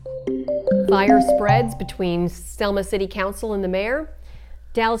Fire spreads between Selma City Council and the mayor.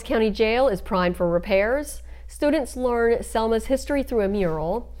 Dallas County Jail is primed for repairs. Students learn Selma's history through a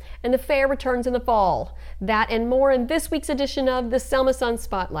mural. And the fair returns in the fall. That and more in this week's edition of the Selma Sun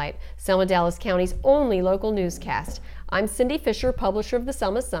Spotlight, Selma Dallas County's only local newscast. I'm Cindy Fisher, publisher of the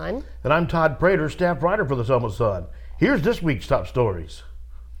Selma Sun. And I'm Todd Prater, staff writer for the Selma Sun. Here's this week's top stories.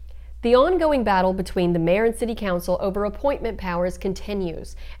 The ongoing battle between the mayor and city council over appointment powers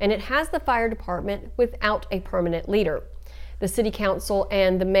continues, and it has the fire department without a permanent leader. The city council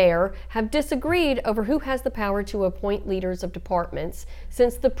and the mayor have disagreed over who has the power to appoint leaders of departments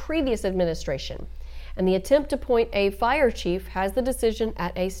since the previous administration. And the attempt to appoint a fire chief has the decision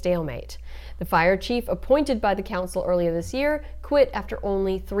at a stalemate. The fire chief appointed by the council earlier this year quit after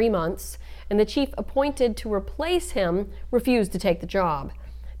only 3 months, and the chief appointed to replace him refused to take the job.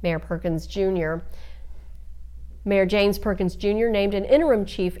 Mayor James Perkins Jr. named an interim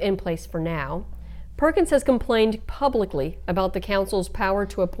chief in place for now. Perkins has complained publicly about the council's power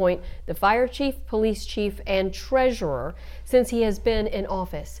to appoint the fire chief, police chief, and treasurer since he has been in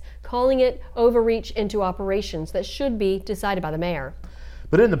office, calling it overreach into operations that should be decided by the mayor.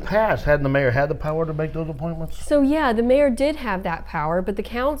 But in the past, hadn't the mayor had the power to make those appointments? So yeah, the mayor did have that power, but the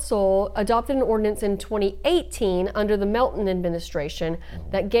council adopted an ordinance in 2018 under the Melton administration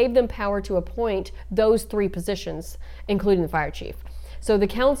that gave them power to appoint those 3 positions, including the fire chief. So the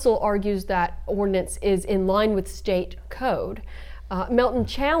council argues that ordinance is in line with state code. Melton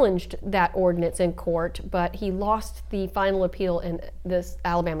challenged that ordinance in court, but he lost the final appeal in the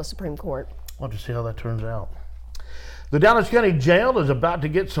Alabama Supreme Court. We'll have to see how that turns out. The Dallas County Jail is about to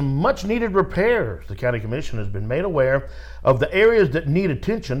get some much-needed repairs. The County Commission has been made aware of the areas that need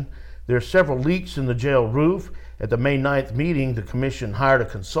attention. There are several leaks in the jail roof. At the May 9th meeting, the Commission hired a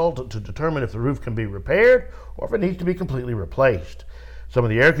consultant to determine if the roof can be repaired or if it needs to be completely replaced. Some of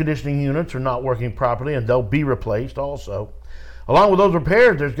the air conditioning units are not working properly, and they'll be replaced also. Along with those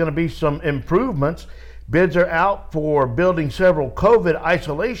repairs, there's going to be some improvements. Bids are out for building several COVID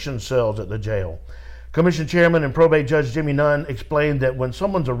isolation cells at the jail. Commission Chairman and Probate Judge Jimmy Nunn explained that when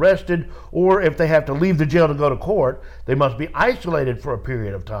someone's arrested or if they have to leave the jail to go to court, they must be isolated for a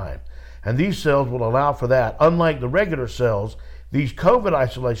period of time. And these cells will allow for that. Unlike the regular cells, these COVID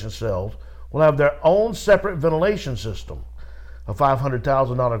isolation cells will have their own separate ventilation system. A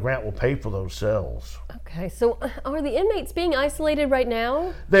 $500,000 grant will pay for those cells. Okay, so are the inmates being isolated right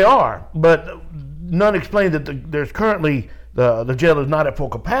now? They are, but Nunn explained that there's currently the jail is not at full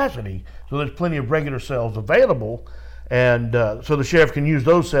capacity, so there's plenty of regular cells available, and so the sheriff can use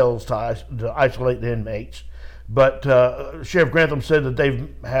those cells to isolate the inmates. But Sheriff Grantham said that they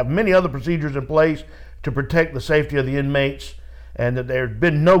have many other procedures in place to protect the safety of the inmates, and that there's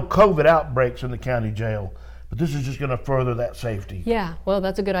been no COVID outbreaks in the county jail. But this is just going to further that safety. Yeah, well,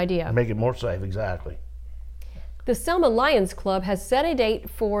 that's a good idea. Make it more safe, exactly. The Selma Lions Club has set a date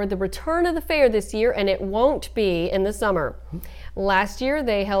for the return of the fair this year, and it won't be in the summer. Last year,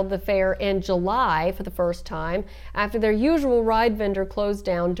 they held the fair in July for the first time after their usual ride vendor closed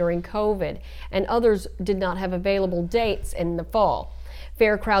down during COVID, and others did not have available dates in the fall.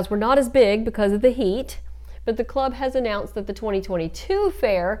 Fair crowds were not as big because of the heat, but the club has announced that the 2022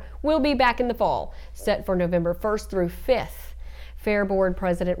 fair will be back in the fall, set for November 1st through 5th. Fair Board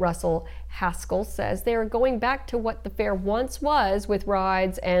President Russell Haskell says they are going back to what the fair once was with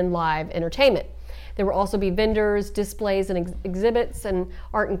rides and live entertainment. There will also be vendors, displays, and exhibits, and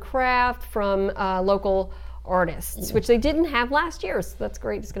art and craft from local artists, which they didn't have last year, so that's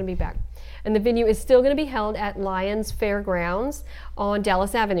great. It's going to be back. And the venue is still going to be held at Lions Fairgrounds on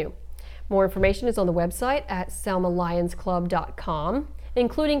Dallas Avenue. More information is on the website at selmalionsclub.com,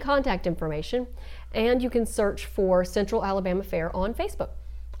 including contact information, and you can search for Central Alabama Fair on Facebook.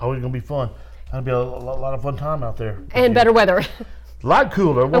 Always going to be fun. That'll be a lot of fun time out there. And better weather. A lot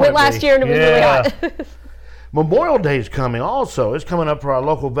cooler. I went last year and it was really hot. Memorial Day is coming also. It's coming up for our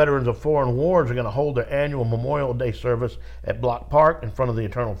local veterans of foreign wars. They're going to hold their annual Memorial Day service at Block Park in front of the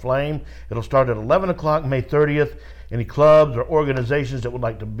Eternal Flame. It'll start at 11 o'clock May 30th. Any clubs or organizations that would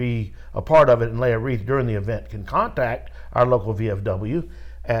like to be a part of it and lay a wreath during the event can contact our local VFW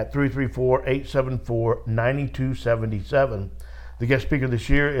at 334-874-9277. The guest speaker this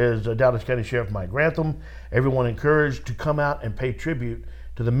year is Dallas County Sheriff Mike Grantham. Everyone encouraged to come out and pay tribute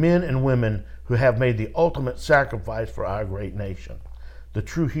to the men and women who have made the ultimate sacrifice for our great nation. The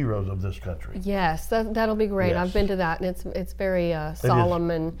true heroes of this country. Yes, that'll be great. Yes. I've been to that, and it's very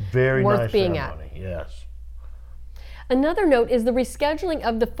solemn and very worth nice being ceremony. at. Yes. Another note is the rescheduling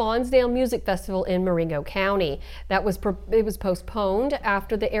of the Faunsdale Music Festival in Marengo County. It was postponed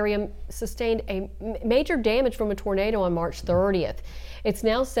after the area sustained a major damage from a tornado on March 30th. It's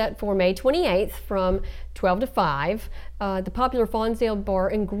now set for May 28th from 12 to 5. The popular Faunsdale Bar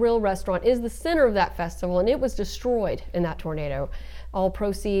and Grill restaurant is the center of that festival, and it was destroyed in that tornado. All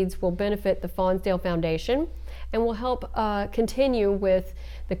proceeds will benefit the Faunsdale Foundation and will help continue with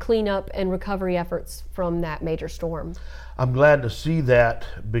the cleanup and recovery efforts from that major storm. I'm glad to see that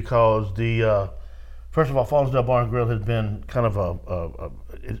because first of all, Faunsdale Bar and Grill has been kind of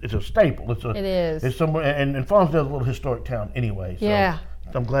it's a staple. It is. It's somewhere, and Faunsdale's a little historic town anyway. So yeah.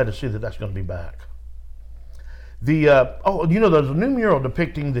 I'm glad to see that that's going to be back. There's a new mural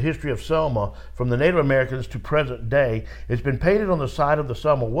depicting the history of Selma from the Native Americans to present day. It's been painted on the side of the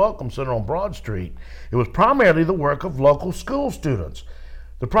Selma Welcome Center on Broad Street. It was primarily the work of local school students.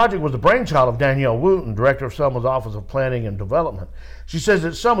 The project was the brainchild of Danielle Wooten, director of Selma's Office of Planning and Development. She says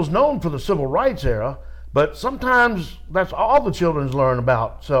that Selma's known for the civil rights era, but sometimes that's all the children learn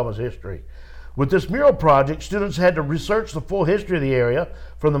about Selma's history. With this mural project, students had to research the full history of the area,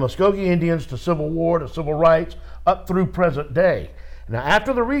 from the Muskogee Indians to Civil War to civil rights, up through present day. Now,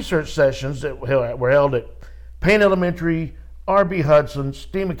 after the research sessions that were held at Payne Elementary, R.B. Hudson,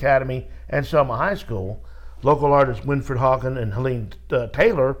 STEAM Academy, and Selma High School, local artists Winfred Hawken and Helene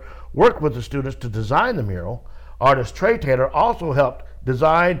Taylor worked with the students to design the mural. Artist Trey Taylor also helped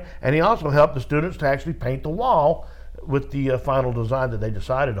design, and he also helped the students to actually paint the wall with the final design that they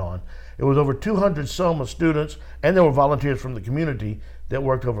decided on. It was over 200 Selma students, and there were volunteers from the community that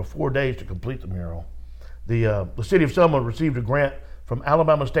worked over 4 days to complete the mural. The city of Selma received a grant from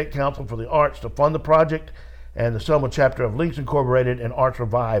Alabama State Council for the Arts to fund the project, and the Selma chapter of Links Incorporated and Arts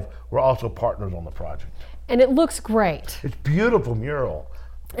Revive were also partners on the project. And it looks great. It's a beautiful mural.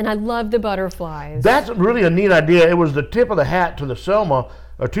 And I love the butterflies. That's really a neat idea. It was the tip of the hat to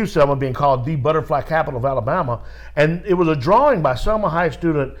Selma being called the butterfly capital of Alabama. And it was a drawing by Selma High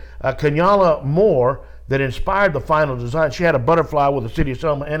student Kenyala Moore that inspired the final design. She had a butterfly with the city of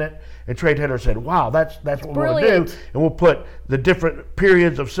Selma in it, and Trey Taylor said, wow, that's what we're going to do. And we'll put the different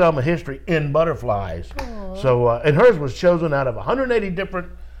periods of Selma history in butterflies. Aww. So, and hers was chosen out of 180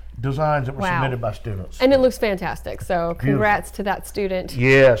 different designs that were submitted by students. And it looks fantastic. So congrats to that student.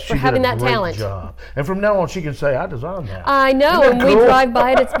 Yes, for having that talent. Job. And from now on, she can say, "I designed that." I know. And cool? We drive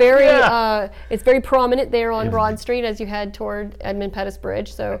by it. It's very, it's very prominent there on Broad Street as you head toward Edmund Pettus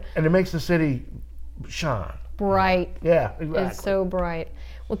Bridge. So. And it makes the city shine. Bright. Yeah, exactly. It's so bright.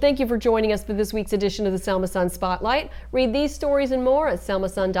 Well, thank you for joining us for this week's edition of the Selma Sun Spotlight. Read these stories and more at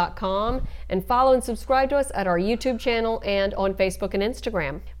selmasun.com and follow and subscribe to us at our YouTube channel and on Facebook and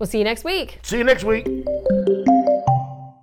Instagram. We'll see you next week. See you next week.